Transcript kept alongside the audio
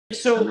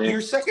So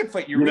your second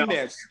fight, your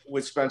rematch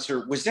with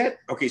Spencer, was that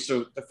okay?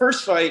 So the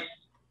first fight,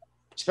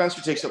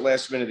 Spencer takes it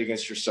last minute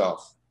against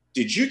yourself.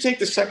 Did you take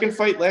the second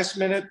fight last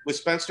minute with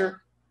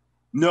Spencer?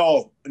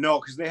 No,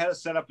 because they had it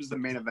set up as the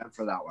main event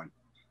for that one.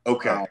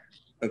 Okay.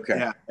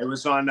 Yeah, it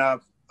was on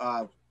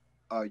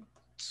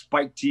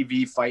Spike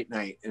TV Fight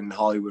Night in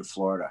Hollywood,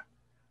 Florida.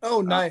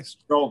 Oh, nice.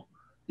 So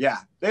yeah,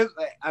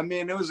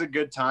 it was a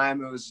good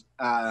time. It was,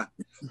 I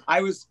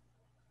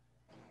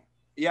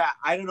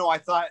don't know. I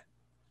thought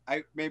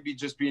maybe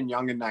just being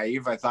young and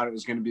naive, I thought it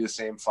was going to be the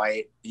same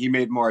fight. He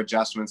made more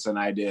adjustments than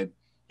I did.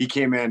 He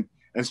came in,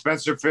 and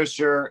Spencer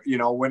Fisher,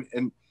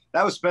 and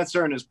that was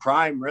Spencer in his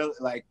prime, really.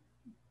 Like,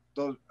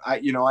 I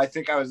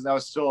think that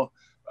was still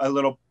a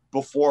little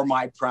before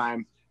my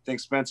prime. I think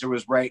Spencer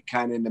was right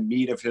kind of in the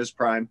meat of his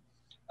prime.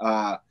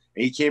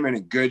 He came in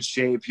good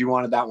shape. He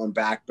wanted that one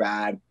back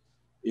bad,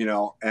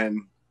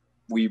 and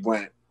we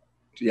went,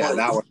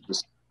 that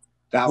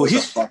was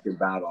a fucking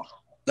battle.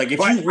 Like, if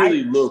you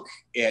really look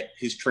at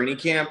his training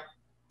camp,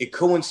 it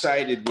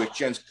coincided with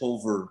Jens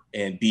Pulver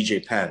and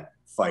BJ Penn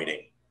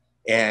fighting.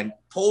 And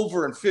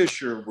Pulver and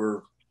Fisher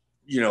were,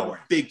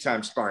 big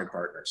time sparring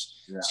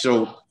partners. Yeah.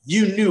 So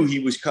you knew he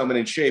was coming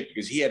in shape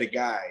because he had a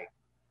guy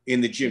in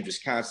the gym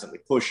just constantly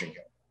pushing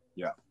him.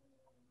 Yeah.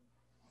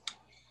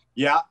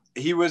 Yeah,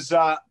 he was,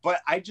 but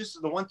the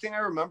one thing I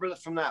remember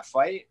from that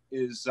fight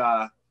is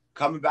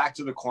coming back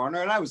to the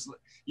corner, and I was,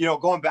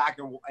 going back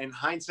in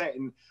hindsight,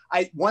 and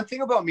one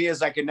thing about me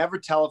is I could never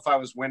tell if I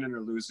was winning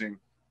or losing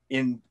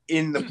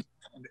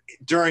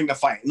during the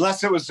fight,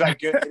 unless it was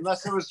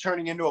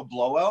turning into a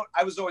blowout.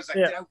 I was always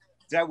like,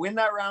 did I win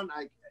that round?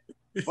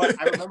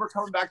 But I remember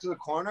coming back to the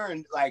corner,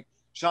 and like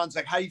Shawn's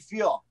like, how do you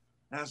feel?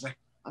 And I was like,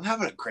 I'm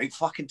having a great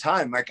fucking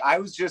time. Like, that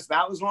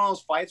was one of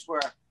those fights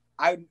where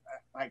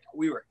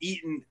we were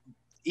eating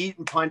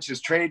punches,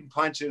 trading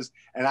punches.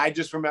 And I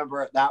just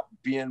remember that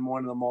being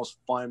one of the most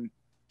fun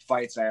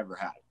fights I ever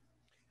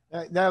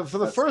had. Now, for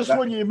the first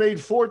one, you made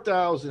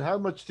 $4,000. How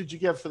much did you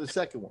get for the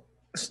second one?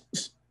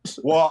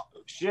 Well,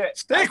 shit.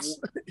 Sticks.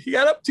 He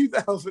got up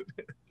 2,000.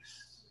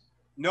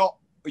 No.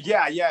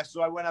 Yeah.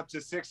 So I went up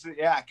to 6.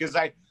 Yeah. Cause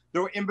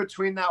there were in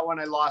between that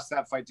one, I lost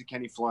that fight to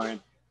Kenny Florian.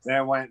 Then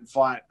I went and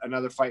fought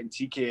another fight in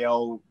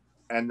TKO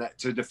and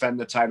to defend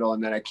the title.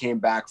 And then I came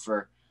back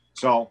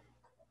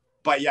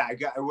but yeah, I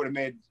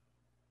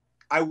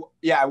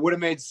would have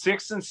made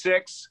 6 and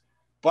 6,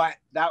 but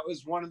that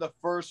was one of the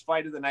first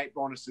fight of the night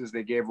bonuses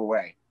they gave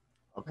away.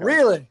 Okay.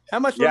 Really? How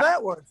much was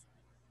that worth?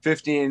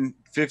 15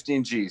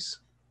 G's.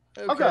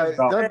 Okay.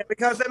 So,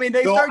 because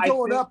they start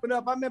going up and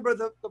up. I remember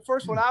the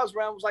first one I was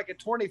around was like at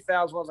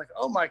 20,000. I was like,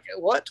 oh my God,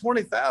 what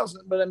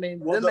 20,000? But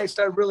then they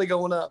started really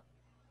going up.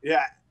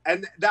 Yeah.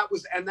 And that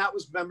was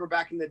remember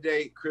back in the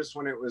day, Chris,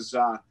 when it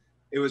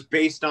was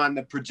based on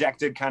the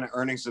projected kind of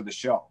earnings of the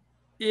show.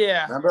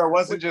 Yeah. Remember, it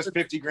wasn't just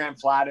 50 grand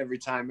flat every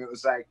time. It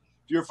was like,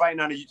 if you were fighting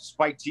on a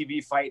Spike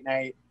TV Fight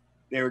Night,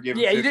 they were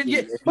giving 50. You didn't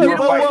get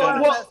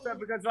that stuff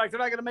because like they're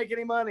not going to make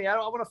any money. I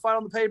want to fight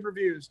on the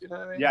pay-per-views. You know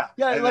what I mean? Yeah.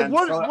 Yeah. And like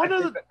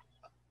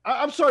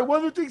I'm sorry. One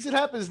of the things that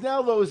happens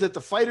now though is that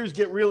the fighters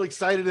get real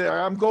excited.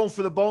 I'm going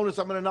for the bonus.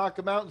 I'm going to knock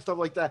them out and stuff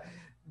like that.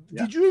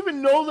 Yeah. Did you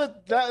even know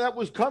that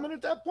was coming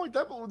at that point?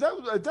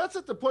 That's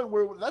at the point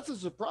where that's a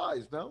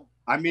surprise, no?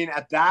 I mean,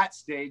 at that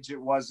stage, it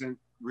wasn't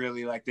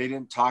really like they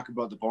didn't talk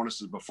about the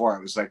bonuses before.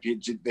 It was like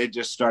they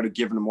just started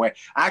giving them away.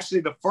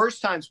 Actually, the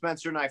first time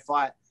Spencer and I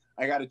fought,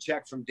 I got a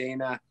check from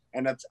Dana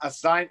and a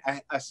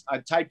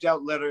typed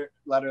out letter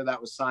that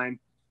was signed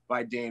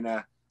by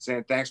Dana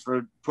saying thanks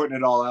for putting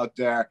it all out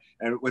there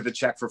and with a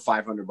check for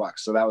 $500.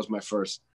 So that was my first